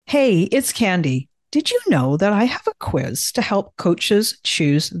Hey, it's Candy. Did you know that I have a quiz to help coaches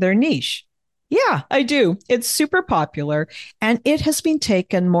choose their niche? Yeah, I do. It's super popular and it has been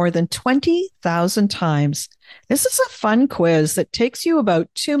taken more than 20,000 times. This is a fun quiz that takes you about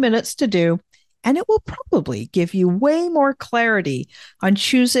 2 minutes to do, and it will probably give you way more clarity on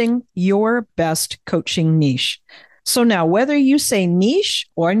choosing your best coaching niche. So now, whether you say niche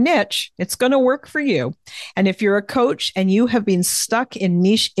or niche, it's going to work for you. And if you're a coach and you have been stuck in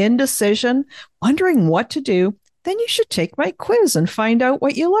niche indecision, wondering what to do, then you should take my quiz and find out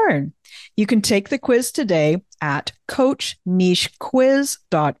what you learn. You can take the quiz today at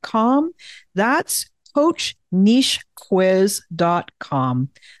coachnichequiz.com. That's coachnichequiz.com.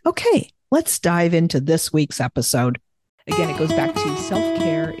 Okay, let's dive into this week's episode. Again, it goes back to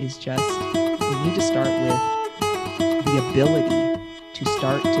self-care is just, we need to start with the ability to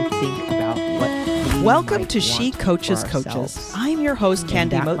start to think about what we Welcome might to She want Coaches for Coaches. ourselves. I'm your host, And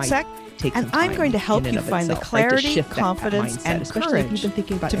Candy that might Motzek, take and some I'm time going to help in and you of find the itself, right? To clarity, shift that confidence, mindset, and especially if you've courage been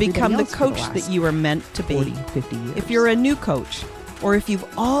thinking about to become the everybody else for the coach that last you were meant to be. 40, 50 years. If you're a new coach, or if you've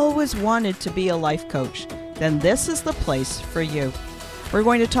always wanted to be a life coach, then this is the place for you. We're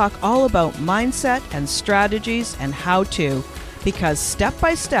going to talk all about mindset and strategies and how to, because step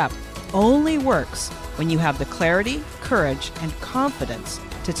by step only works when you have the clarity, courage, and confidence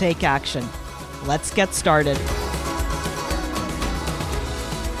to take action. Let's get started.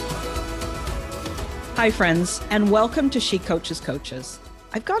 Hi, friends, and welcome to She Coaches Coaches.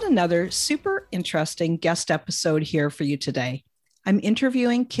 I've got another super interesting guest episode here for you today. I'm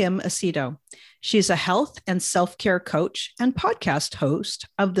interviewing Kim Aceto. She's a health and self-care coach and podcast host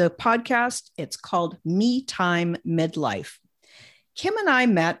of the podcast. It's called Me Time Midlife. Kim and I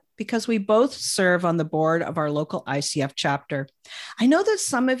met because we both serve on the board of our local ICF chapter. I know that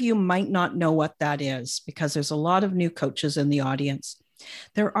some of you might not know what that is because there's a lot of new coaches in the audience.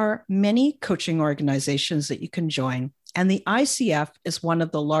 There are many coaching organizations that you can join, and the ICF is one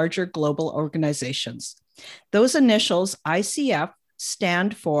of the larger global organizations. Those initials, ICF,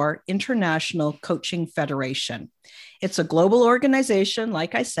 stand for International Coaching Federation. It's a global organization,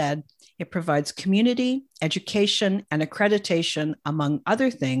 like I said. It provides community, education, and accreditation, among other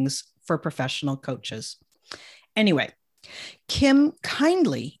things, for professional coaches. Anyway, Kim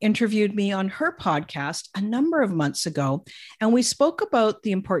kindly interviewed me on her podcast a number of months ago, and we spoke about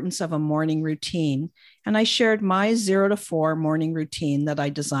the importance of a morning routine. And I shared my 0 to 4 morning routine that I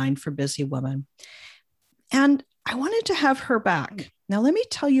designed for busy women. And I wanted to have her back. Now, let me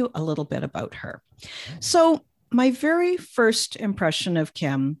tell you a little bit about her. So, my very first impression of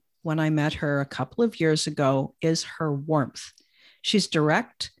Kim when I met her a couple of years ago is her warmth. She's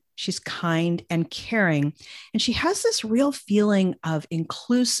direct, she's kind and caring, and she has this real feeling of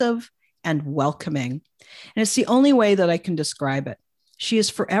inclusive and welcoming. And it's the only way that I can describe it. She is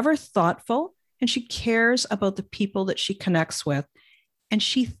forever thoughtful, and she cares about the people that she connects with, and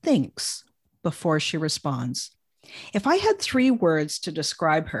she thinks before she responds. If I had 3 words to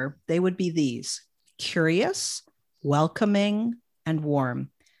describe her, they would be these: curious, welcoming, and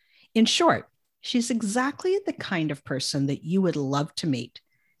warm. In short, she's exactly the kind of person that you would love to meet.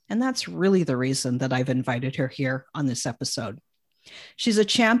 And that's really the reason that I've invited her here on this episode. She's a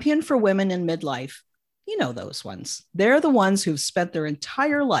champion for women in midlife. You know those ones. They're the ones who've spent their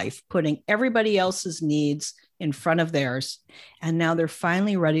entire life putting everybody else's needs in front of theirs. And now they're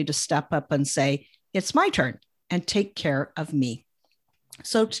finally ready to step up and say, it's my turn, and take care of me.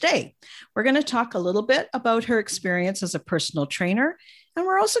 So today, we're going to talk a little bit about her experience as a personal trainer. And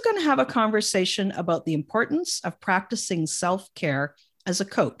we're also going to have a conversation about the importance of practicing self-care as a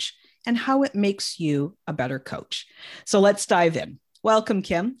coach and how it makes you a better coach. So let's dive in. Welcome,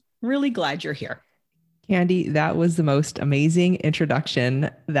 Kim. Really glad you're here. Candy, that was the most amazing introduction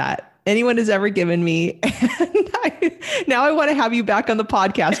that anyone has ever given me. And now I want to have you back on the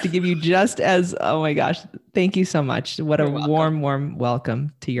podcast to give you just as, oh my gosh, thank you so much. What a warm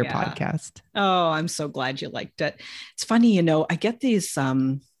welcome to your podcast. Oh, I'm so glad you liked it. It's funny, I get these,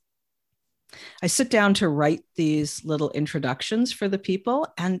 I sit down to write these little introductions for the people.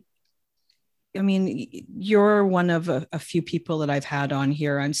 And I mean, you're one of a few people that I've had on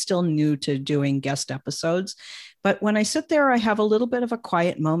here. I'm still new to doing guest episodes. But when I sit there, I have a little bit of a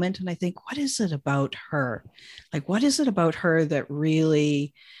quiet moment and I think, what is it about her? Like, what is it about her that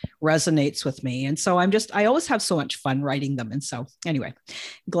really resonates with me? And so I always have so much fun writing them. And so anyway,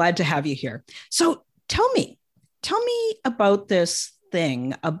 glad to have you here. So tell me about this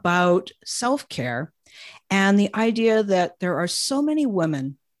thing about self-care and the idea that there are so many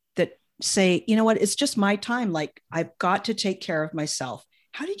women that say, you know what, it's just my time. Like, I've got to take care of myself.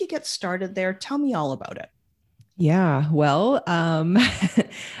 How did you get started there? Tell me all about it. Yeah, well,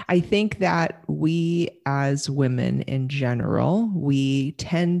 I think that we as women in general, we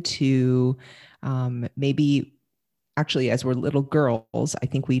tend to maybe actually, as we're little girls, I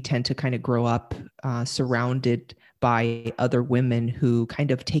think we tend to kind of grow up surrounded by other women who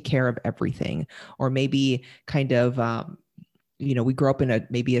kind of take care of everything, or maybe kind of, we grow up in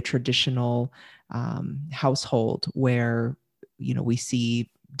maybe a traditional household where, we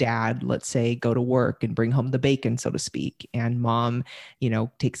see dad, let's say, go to work and bring home the bacon, so to speak. And mom,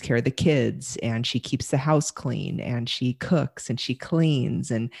 takes care of the kids and she keeps the house clean and she cooks and she cleans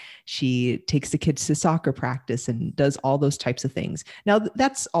and she takes the kids to soccer practice and does all those types of things. Now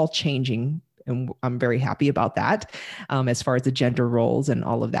that's all changing. And I'm very happy about that, as far as the gender roles and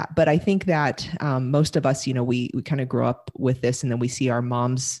all of that. But I think that most of us, we kind of grow up with this, and then we see our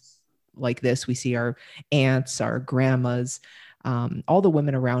moms like this. We see our aunts, our grandmas, all the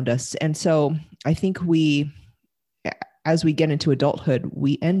women around us. And so I think as we get into adulthood,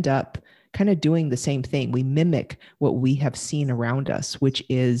 we end up kind of doing the same thing. We mimic what we have seen around us, which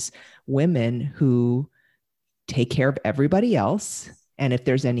is women who take care of everybody else. And if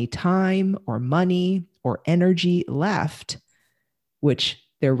there's any time or money or energy left, which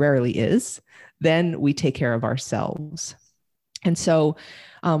there rarely is, then we take care of ourselves. And so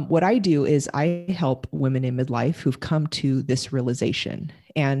what I do is I help women in midlife who've come to this realization.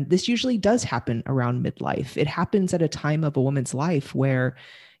 And this usually does happen around midlife. It happens at a time of a woman's life where,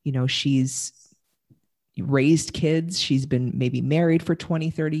 she's raised kids. She's been maybe married for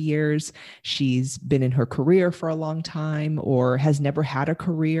 20, 30 years. She's been in her career for a long time or has never had a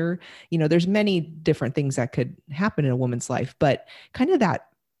career. There's many different things that could happen in a woman's life, but kind of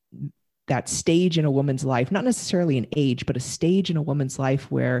that stage in a woman's life, not necessarily an age, but a stage in a woman's life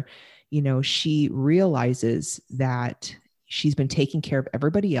where, she realizes that she's been taking care of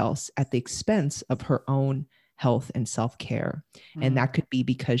everybody else at the expense of her own health and self-care. Mm-hmm. And that could be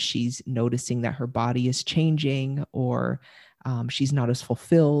because she's noticing that her body is changing, or she's not as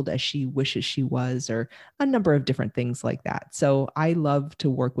fulfilled as she wishes she was, or a number of different things like that. So I love to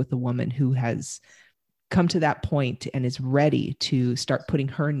work with a woman who has come to that point and is ready to start putting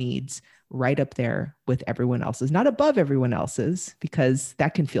her needs right up there with everyone else's, not above everyone else's, because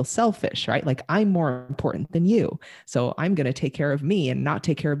that can feel selfish, right? Like, I'm more important than you, so I'm going to take care of me and not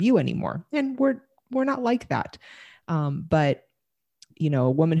take care of you anymore. And we're not like that. But, a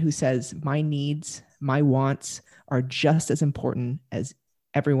woman who says my needs, my wants are just as important as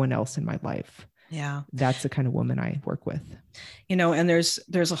everyone else in my life. Yeah. That's the kind of woman I work with. And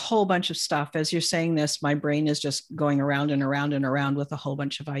there's a whole bunch of stuff. As you're saying this, my brain is just going around and around and around with a whole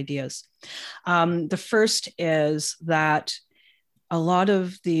bunch of ideas. The first is that a lot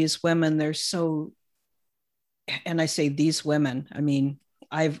of these women, they're so, and I say these women, I mean,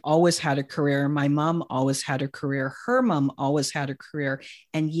 I've always had a career. My mom always had a career. Her mom always had a career.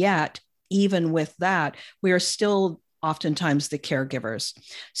 And yet, even with that, we are still oftentimes the caregivers.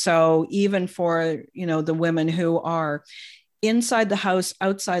 So even for, the women who are inside the house,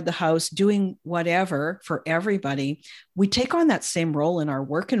 outside the house, doing whatever for everybody, we take on that same role in our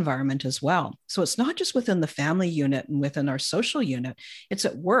work environment as well. So it's not just within the family unit and within our social unit, it's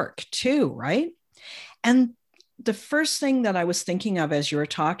at work too, right? And the first thing that I was thinking of as you were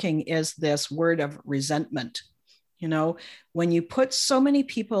talking is this word of resentment. When you put so many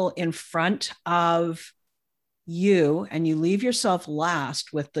people in front of you and you leave yourself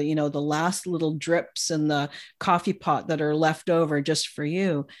last with the last little drips in the coffee pot that are left over just for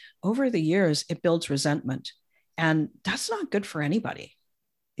you, over the years, it builds resentment. And that's not good for anybody.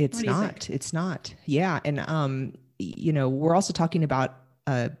 It's not. Yeah. And, we're also talking about,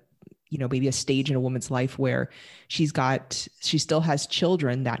 maybe a stage in a woman's life where she still has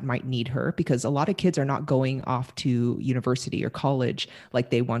children that might need her, because a lot of kids are not going off to university or college like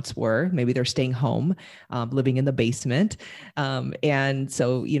they once were. Maybe they're staying home, living in the basement. And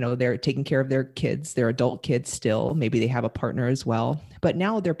so, they're taking care of their kids, their adult kids still. Maybe they have a partner as well, but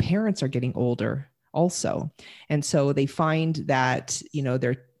now their parents are getting older also. And so they find that,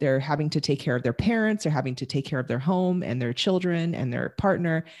 they're having to take care of their parents, they're having to take care of their home and their children and their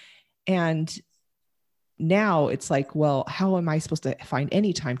partner. And now it's like, well, how am I supposed to find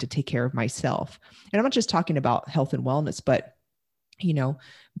any time to take care of myself? And I'm not just talking about health and wellness, but,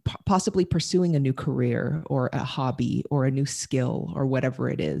 possibly pursuing a new career or a hobby or a new skill or whatever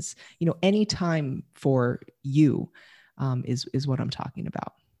it is, any time for you is what I'm talking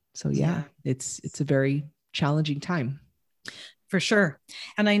about. So yeah. It's a very challenging time. For sure.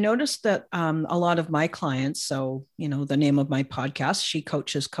 And I noticed that a lot of my clients, so, the name of my podcast, She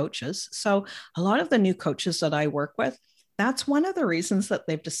Coaches Coaches. So a lot of the new coaches that I work with, that's one of the reasons that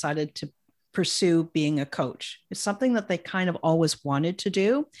they've decided to pursue being a coach. It's something that they kind of always wanted to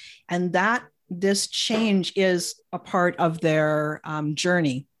do. And that this change is a part of their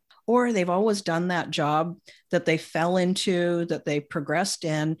journey. Or they've always done that job that they fell into, that they progressed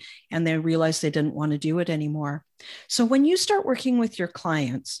in, and they realized they didn't want to do it anymore. So when you start working with your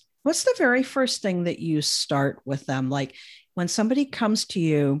clients, what's the very first thing that you start with them? Like when somebody comes to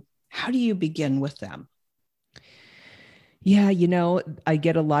you, how do you begin with them? Yeah, I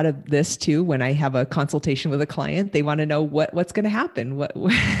get a lot of this too when I have a consultation with a client. They want to know what's going to happen.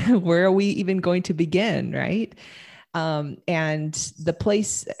 Where are we even going to begin, right? And the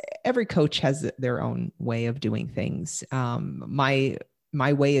place, every coach has their own way of doing things. My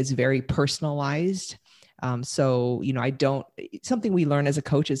way is very personalized. So, something we learn as a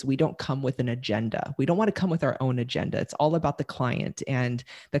coach is we don't come with an agenda. We don't want to come with our own agenda. It's all about the client, and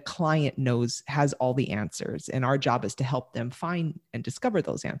the client has all the answers. And our job is to help them find and discover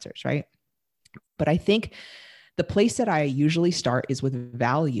those answers, right? But I think the place that I usually start is with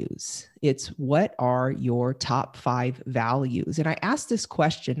values. It's what are your top 5 values? And I ask this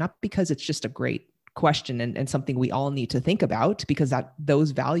question, not because it's just a great question and something we all need to think about, because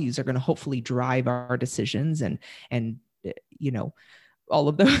those values are going to hopefully drive our decisions and all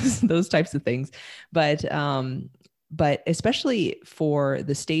of those types of things. But especially for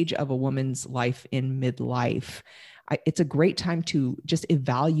the stage of a woman's life in midlife, it's a great time to just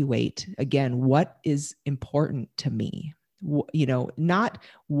evaluate again, what is important to me. Not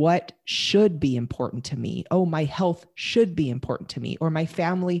what should be important to me. Oh, my health should be important to me, or my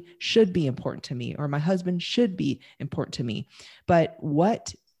family should be important to me, or my husband should be important to me. But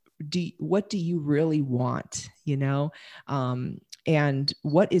what do you really want, and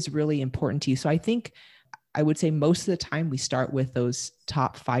what is really important to you? So I think I would say most of the time we start with those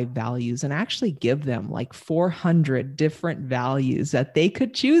top 5 values and actually give them like 400 different values that they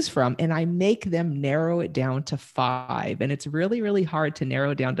could choose from. And I make them narrow it down to 5. And it's really, really hard to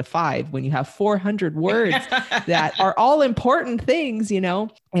narrow down to 5 when you have 400 words that are all important things,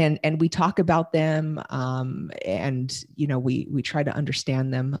 and we talk about them. We try to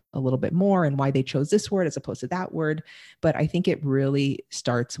understand them a little bit more and why they chose this word as opposed to that word. But I think it really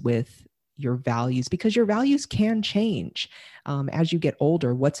starts with your values, because your values can change as you get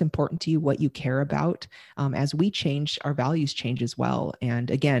older. What's important to you, what you care about, as we change, our values change as well. And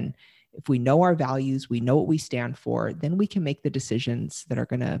again, if we know our values, we know what we stand for, then we can make the decisions that are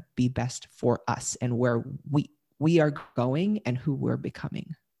going to be best for us and where we are going and who we're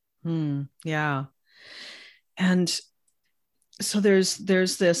becoming. Yeah. And so there's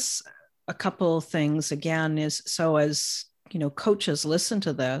this, a couple of things again is, so as coaches listen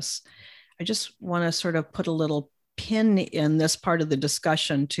to this, I just want to sort of put a little pin in this part of the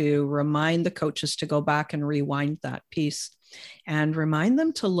discussion to remind the coaches to go back and rewind that piece and remind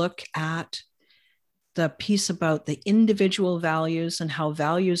them to look at the piece about the individual values and how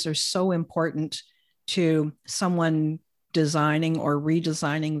values are so important to someone designing or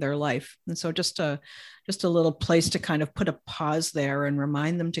redesigning their life. And so just a little place to kind of put a pause there and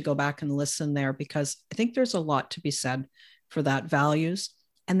remind them to go back and listen there, because I think there's a lot to be said for that values.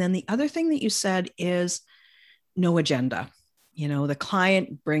 And then the other thing that you said is no agenda. The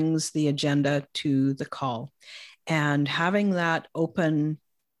client brings the agenda to the call, and having that open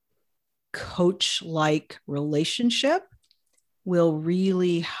coach-like relationship will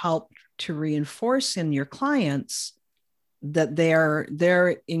really help to reinforce in your clients that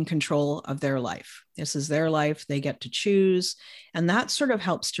they're in control of their life. This is their life. They get to choose. And that sort of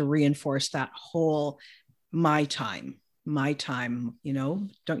helps to reinforce that whole my time,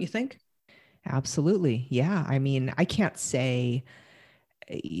 don't you think? Absolutely. Yeah. I mean, I can't say,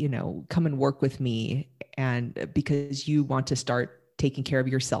 come and work with me and because you want to start taking care of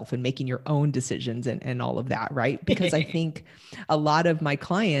yourself and making your own decisions and all of that. Right. Because I think a lot of my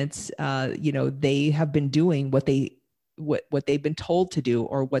clients, they have been doing what they've been told to do,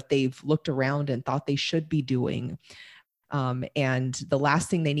 or what they've looked around and thought they should be doing. And the last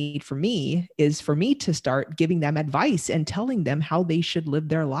thing they need from me is for me to start giving them advice and telling them how they should live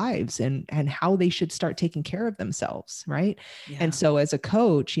their lives and how they should start taking care of themselves. Right. Yeah. And so as a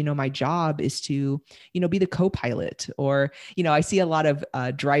coach, my job is to, be the co-pilot, or, I see a lot of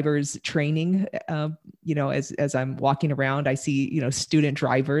drivers training, as I'm walking around, I see, student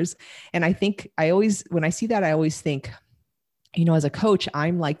drivers. And I think when I see that, I always think, as a coach,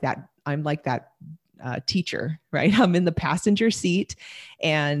 I'm like that teacher, right? I'm in the passenger seat,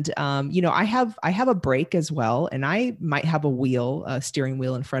 and I have a brake as well, and I might have a steering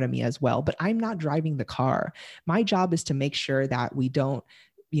wheel in front of me as well, but I'm not driving the car. My job is to make sure that we don't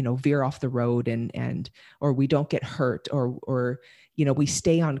veer off the road or we don't get hurt or we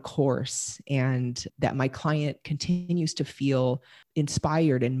stay on course and that my client continues to feel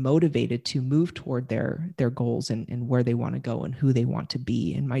inspired and motivated to move toward their goals and where they want to go and who they want to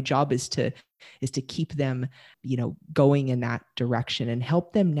be. And my job is to keep them, going in that direction and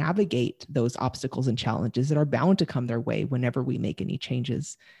help them navigate those obstacles and challenges that are bound to come their way whenever we make any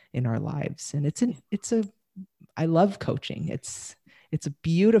changes in our lives. And I love coaching. It's a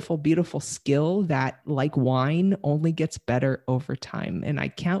beautiful, beautiful skill that, like wine, only gets better over time. And I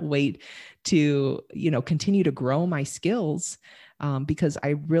can't wait to, continue to grow my skills because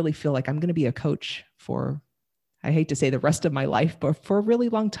I really feel like I'm going to be a coach for, I hate to say the rest of my life, but for a really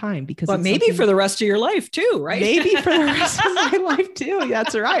long time, because maybe for the rest of your life too, right? Maybe for the rest of my life too.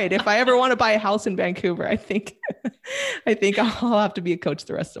 That's right. If I ever want to buy a house in Vancouver, I think I'll have to be a coach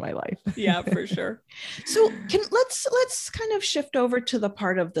the rest of my life. Yeah, for sure. So let's kind of shift over to the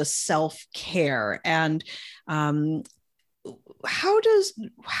part of the self-care and how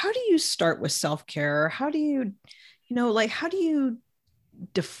do you start with self-care? How do you, how do you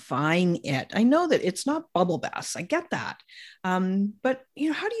define it? I know that it's not bubble baths. I get that. But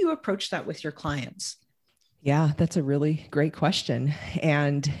how do you approach that with your clients? Yeah, that's a really great question.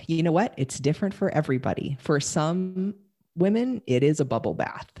 And you know what? It's different for everybody. For some women, it is a bubble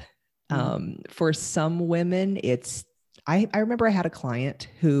bath. For some women, I remember I had a client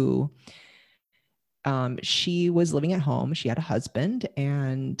who, she was living at home. She had a husband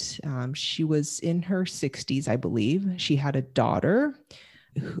and she was in her 60s, I believe. She had a daughter,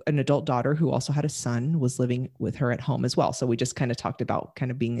 an adult daughter who also had a son, was living with her at home as well. So we just kind of talked about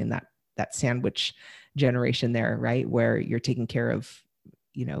kind of being in that sandwich generation there, right? Where you're taking care of,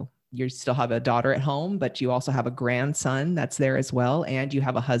 you still have a daughter at home, but you also have a grandson that's there as well. And you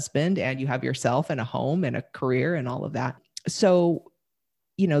have a husband and you have yourself and a home and a career and all of that. So,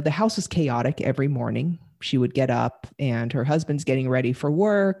 the house was chaotic every morning. She would get up and her husband's getting ready for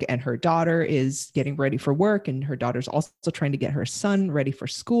work and her daughter is getting ready for work and her daughter's also trying to get her son ready for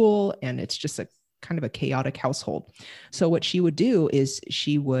school. And it's just a kind of a chaotic household. So what she would do is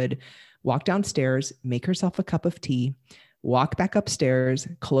she would walk downstairs, make herself a cup of tea, walk back upstairs,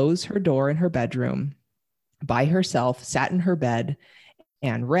 close her door in her bedroom by herself, sat in her bed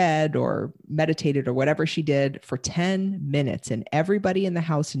and read or meditated or whatever she did for 10 minutes. And everybody in the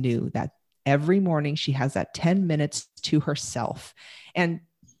house knew that every morning she has that 10 minutes to herself. And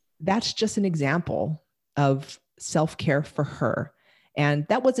that's just an example of self-care for her. And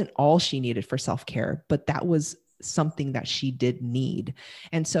that wasn't all she needed for self-care, but that was something that she did need.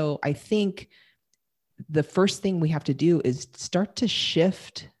 And so I think the first thing we have to do is start to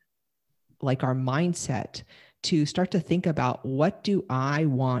shift like our mindset to start to think about what do I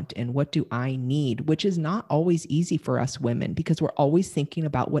want and what do I need, which is not always easy for us women because we're always thinking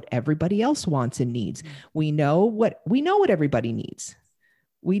about what everybody else wants and needs. We know what everybody needs.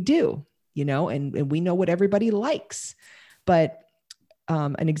 We do, and we know what everybody likes. But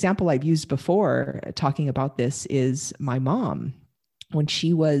an example I've used before talking about this is my mom. When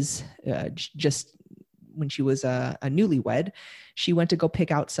she was a newlywed, she went to go pick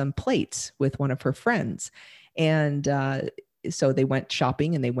out some plates with one of her friends. And so they went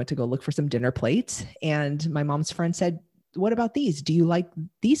shopping and they went to go look for some dinner plates. And my mom's friend said, "What about these? Do you like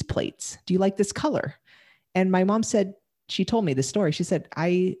these plates? Do you like this color?" And my mom said, she told me the story. She said,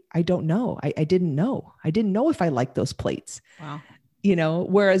 I don't know. I didn't know. I didn't know if I liked those plates. Wow.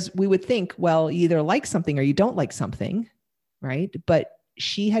 Whereas we would think, well, you either like something or you don't like something, right? But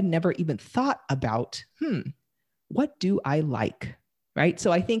she had never even thought about, what do I like? Right.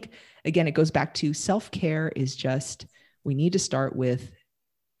 So I think, again, it goes back to self-care is just, we need to start with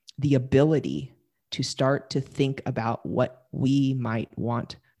the ability to start to think about what we might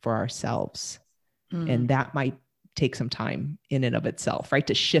want for ourselves. And that might take some time in and of itself, right?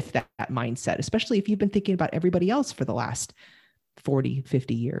 To shift that mindset, especially if you've been thinking about everybody else for the last 40,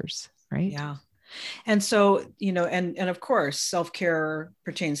 50 years, right? Yeah. And so, and of course, self-care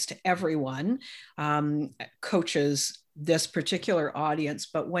pertains to everyone, coaches, this particular audience.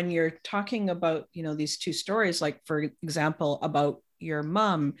 But when you're talking about, these two stories, like, for example, about your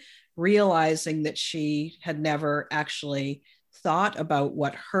mom realizing that she had never actually thought about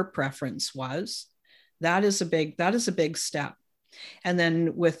what her preference was, that is a big step. And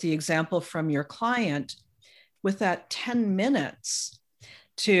then with the example from your client, with that 10 minutes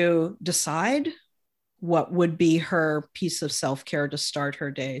to decide what would be her piece of self-care to start her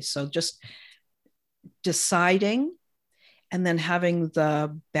day. So just deciding and then having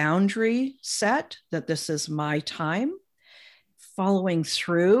the boundary set that this is my time, following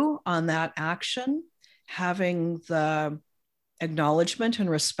through on that action, having the acknowledgement and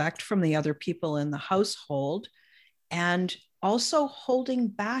respect from the other people in the household, and also holding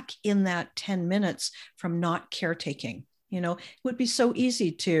back in that 10 minutes from not caretaking. It would be so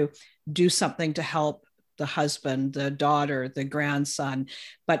easy to do something to help the husband, the daughter, the grandson,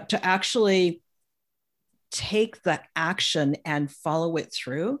 but to actually take the action and follow it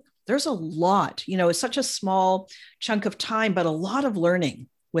through, there's a lot. It's such a small chunk of time, but a lot of learning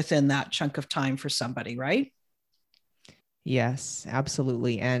within that chunk of time for somebody, right? Yes,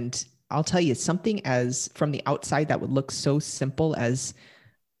 absolutely. And I'll tell you, something as from the outside that would look so simple as,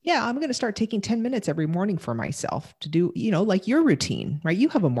 yeah, I'm going to start taking 10 minutes every morning for myself to do, like your routine, right? You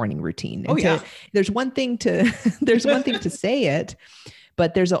have a morning routine. And there's one thing to, there's one thing to say it,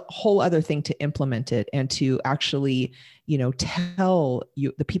 but there's a whole other thing to implement it and to actually, tell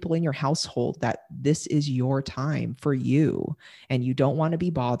the people in your household that this is your time for you and you don't want to be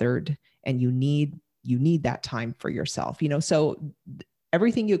bothered and you need that time for yourself, so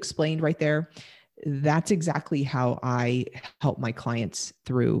everything you explained right there, that's exactly how I help my clients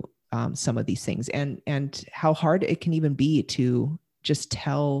through some of these things, and how hard it can even be to just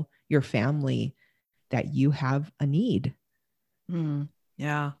tell your family that you have a need.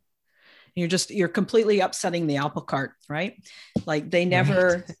 Yeah. You're completely upsetting the apple cart, right? Like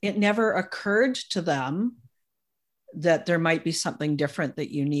it never occurred to them that there might be something different that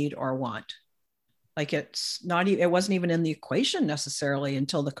you need or want. Like it wasn't even in the equation necessarily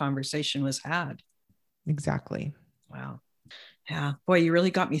until the conversation was had. Exactly. Wow. Yeah. Boy, you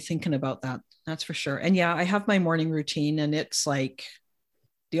really got me thinking about that. That's for sure. And yeah, I have my morning routine, and it's like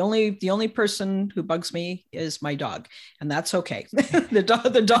the only person who bugs me is my dog, and that's okay.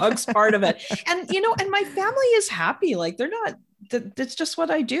 the dog's part of it. And, and my family is happy. Like that's just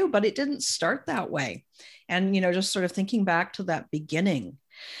what I do, but it didn't start that way. And, just sort of thinking back to that beginning.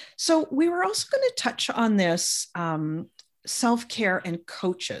 So we were also going to touch on this self-care and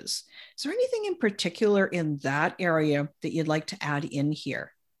coaches. Is there anything in particular in that area that you'd like to add in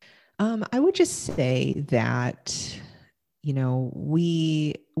here? I would just say that,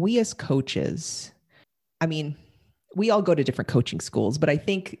 we as coaches, I mean, we all go to different coaching schools, but I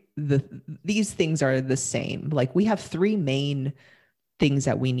think these things are the same. Like we have three main things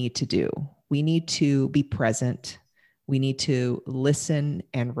that we need to do. We need to be present. We need to listen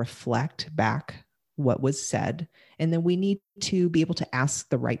and reflect back what was said. And then we need to be able to ask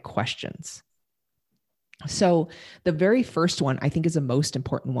the right questions. So the very first one, I think, is the most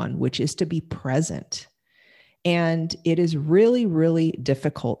important one, which is to be present. And it is really, really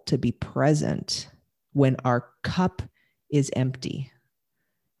difficult to be present when our cup is empty,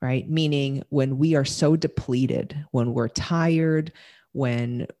 right? Meaning when we are so depleted, when we're tired,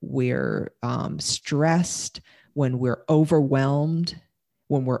 when we're stressed, when we're overwhelmed,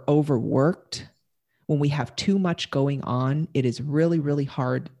 when we're overworked, when we have too much going on, it is really, really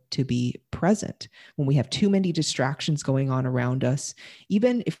hard to be present. When we have too many distractions going on around us,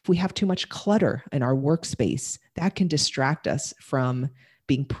 even if we have too much clutter in our workspace, that can distract us from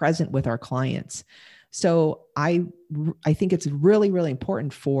being present with our clients. So I think it's really, really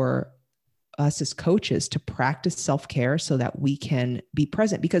important for us as coaches to practice self-care so that we can be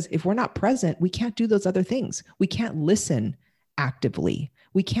present. Because if we're not present, we can't do those other things. We can't listen actively.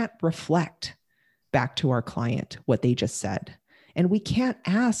 We can't reflect back to our client what they just said. And we can't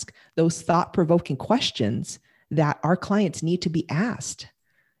ask those thought-provoking questions that our clients need to be asked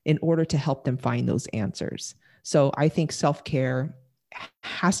in order to help them find those answers. So I think self-care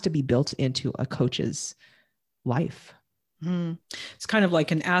has to be built into a coach's life. It's kind of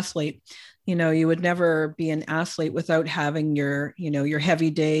like an athlete. You would never be an athlete without having your heavy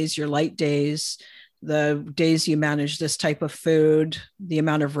days, your light days, the days you manage this type of food, the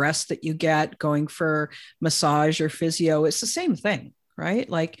amount of rest that you get going for massage or physio. It's the same thing, right?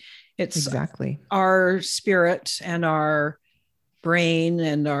 Like it's exactly our spirit and our brain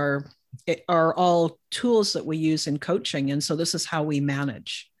and are all tools that we use in coaching. And so this is how we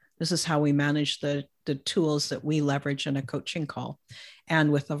manage. This is how we manage the tools that we leverage in a coaching call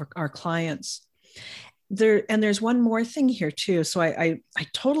and with our clients. There's one more thing here too. So I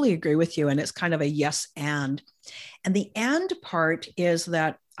totally agree with you. And it's kind of a yes and the and part is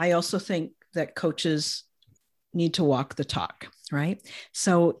that I also think that coaches need to walk the talk, right?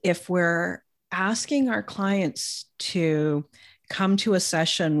 So if we're asking our clients to come to a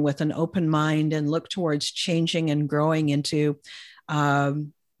session with an open mind and look towards changing and growing into a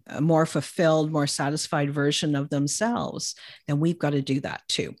more fulfilled, more satisfied version of themselves, then we've got to do that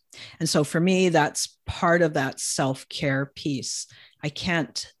too. And so for me, that's part of that self-care piece. I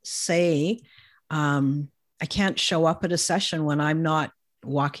can't I can't show up at a session when I'm not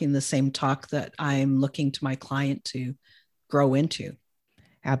walking the same talk that I'm looking to my client to grow into.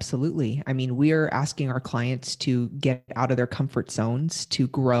 Absolutely. I mean, we're asking our clients to get out of their comfort zones, to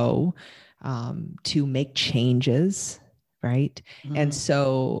grow, to make changes, right? And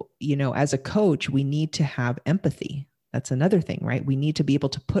so, as a coach, we need to have empathy. That's another thing, right? We need to be able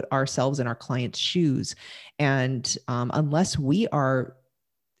to put ourselves in our client's shoes. And unless we are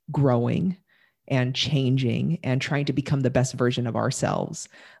growing and changing and trying to become the best version of ourselves,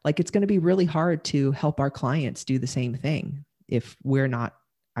 like it's going to be really hard to help our clients do the same thing if we're not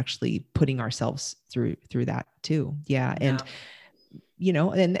actually putting ourselves through that too. Yeah. And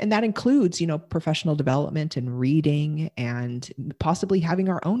and that includes, professional development and reading and possibly having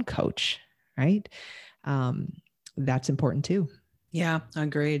our own coach, right? That's important too. Yeah,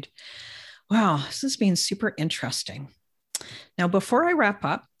 agreed. Wow, this has been super interesting. Now, before I wrap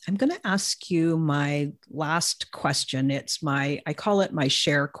up, I'm going to ask you my last question. I call it my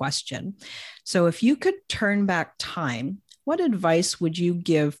share question. So if you could turn back time, what advice would you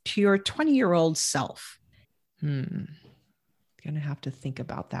give to your 20-year-old self? Gonna have to think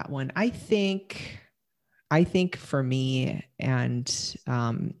about that one. I think for me, and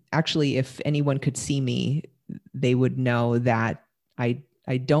actually, if anyone could see me, they would know that I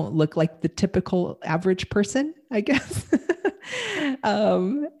don't look like the typical average person, I guess.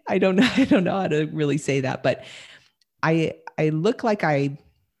 I don't know how to really say that, but I look like I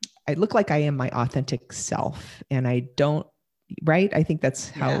am my authentic self, and I don't, right? I think that's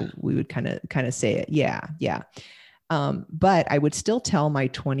how we would kind of say it. Yeah. Yeah. But I would still tell my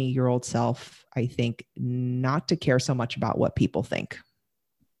 20-year-old self, I think, not to care so much about what people think.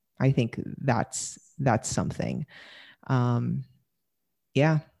 I think that's something.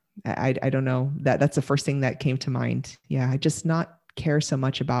 Yeah, I don't know, that's the first thing that came to mind. Yeah. I just not care so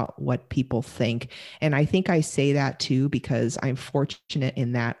much about what people think. And I think I say that too, because I'm fortunate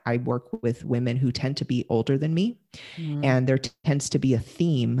in that I work with women who tend to be older than me. And there tends to be a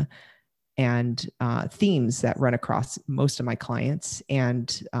theme and themes that run across most of my clients.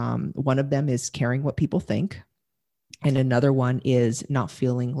 And one of them is caring what people think. And another one is not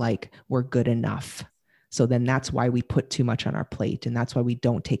feeling like we're good enough. So then that's why we put too much on our plate. And that's why we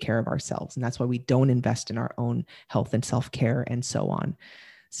don't take care of ourselves. And that's why we don't invest in our own health and self-care and so on.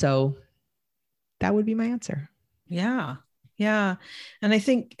 So that would be my answer. Yeah. Yeah. And I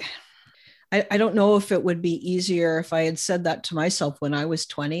think, I don't know if it would be easier if I had said that to myself when I was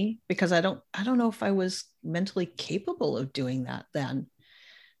 20, because I don't know if I was mentally capable of doing that then,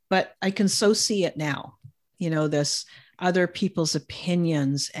 but I can so see it now, this other people's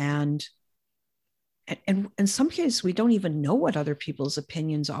opinions, and in some cases, we don't even know what other people's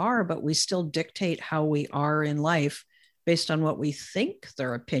opinions are, but we still dictate how we are in life based on what we think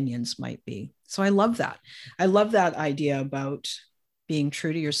their opinions might be. So I love that. I love that idea about being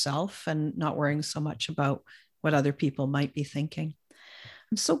true to yourself and not worrying so much about what other people might be thinking.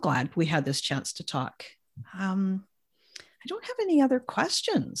 I'm so glad we had this chance to talk. I don't have any other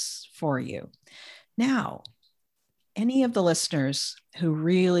questions for you. Now, any of the listeners who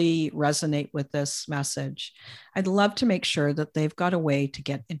really resonate with this message, I'd love to make sure that they've got a way to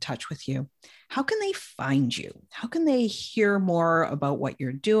get in touch with you. How can they find you? How can they hear more about what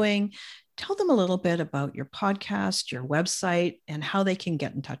you're doing? Tell them a little bit about your podcast, your website, and how they can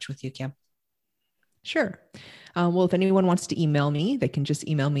get in touch with you, Kim. Sure. Well, if anyone wants to email me, they can just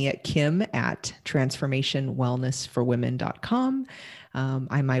email me at kim@transformationwellnessforwomen.com.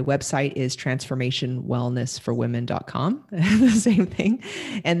 My website is transformationwellnessforwomen.com, the same thing.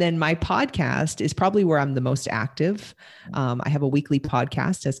 And then my podcast is probably where I'm the most active. I have a weekly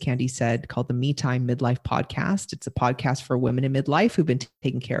podcast, as Candy said, called the Me Time Midlife Podcast. It's a podcast for women in midlife who've been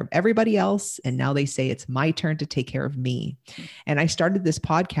taking care of everybody else. And now they say it's my turn to take care of me. And I started this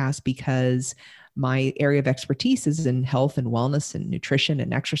podcast because my area of expertise is in health and wellness and nutrition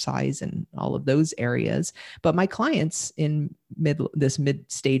and exercise and all of those areas. But my clients in this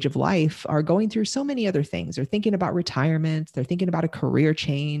mid stage of life are going through so many other things. They're thinking about retirement. They're thinking about a career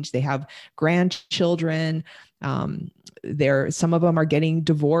change. They have grandchildren. Some of them are getting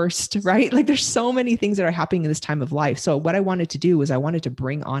divorced, right? Like there's so many things that are happening in this time of life. So what I wanted to do was I wanted to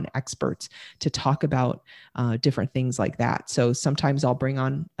bring on experts to talk about different things like that. So sometimes I'll bring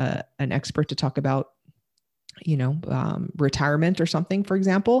on an expert to talk about retirement or something, for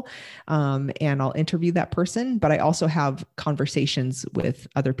example. And I'll interview that person, but I also have conversations with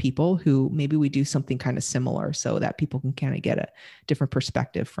other people who maybe we do something kind of similar so that people can kind of get a different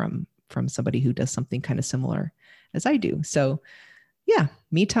perspective from somebody who does something kind of similar as I do. So yeah,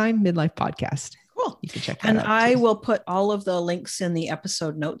 Me Time Midlife Podcast. Cool. You can check that out. And I will put all of the links in the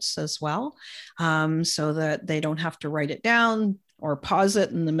episode notes as well, so that they don't have to write it down or pause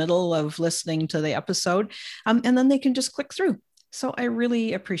it in the middle of listening to the episode. And then they can just click through So I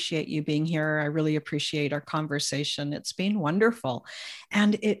really appreciate you being here. I really appreciate our conversation. It's been wonderful.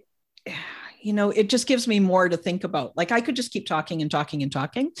 And it just gives me more to think about. Like, I could just keep talking and talking and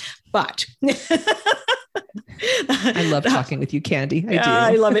talking, but I love talking with you, Candy. I do.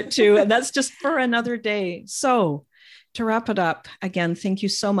 I love it too. And that's just for another day. So to wrap it up, again, thank you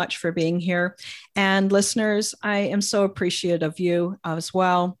so much for being here. And listeners, I am so appreciative of you as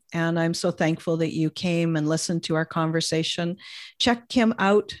well. And I'm so thankful that you came and listened to our conversation. Check Kim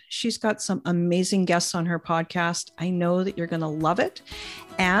out. She's got some amazing guests on her podcast. I know that you're going to love it.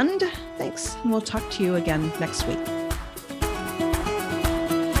 And thanks. And we'll talk to you again next week.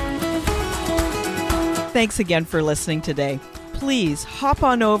 Thanks again for listening today. Please hop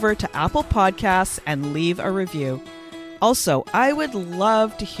on over to Apple Podcasts and leave a review. Also, I would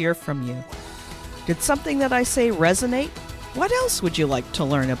love to hear from you. Did something that I say resonate? What else would you like to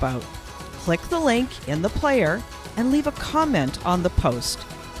learn about? Click the link in the player and leave a comment on the post.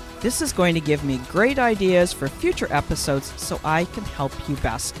 This is going to give me great ideas for future episodes so I can help you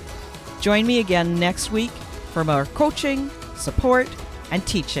best. Join me again next week for more coaching, support, and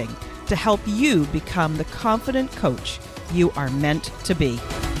teaching to help you become the confident coach you are meant to be.